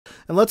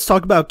And let's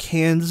talk about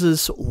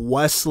Kansas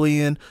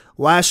Wesleyan.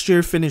 Last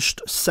year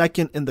finished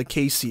second in the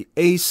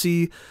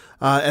KCAC.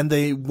 And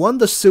they won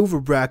the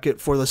silver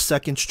bracket for the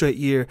second straight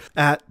year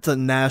at the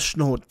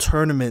national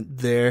tournament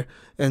there.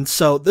 And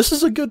so this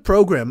is a good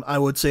program, I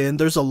would say. And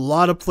there's a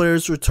lot of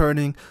players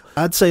returning.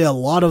 I'd say a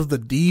lot of the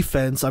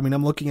defense. I mean,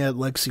 I'm looking at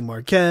Lexi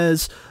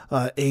Marquez,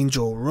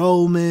 Angel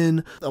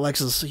Roman,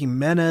 Alexis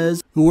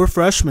Jimenez, who were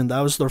freshmen.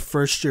 That was their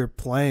first year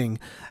playing.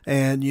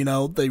 And, you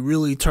know, they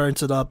really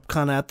turned it up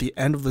kind of at the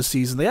end of the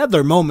season. They had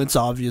their moments,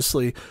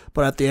 obviously,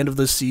 but at the end of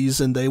the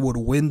season, they would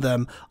win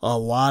them a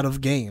lot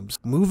of games.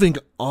 Moving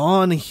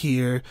on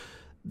here,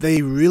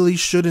 they really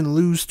shouldn't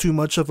lose too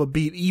much of a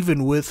beat,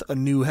 even with a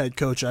new head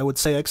coach. I would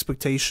say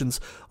expectations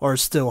are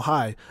still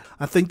high.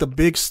 I think the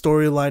big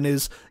storyline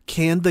is,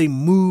 can they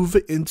move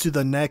into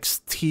the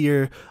next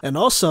tier? And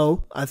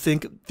also, I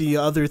think the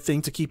other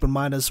thing to keep in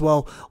mind as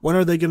well, when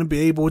are they going to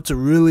be able to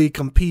really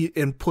compete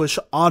and push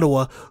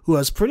Ottawa, who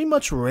has pretty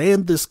much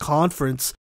ran this conference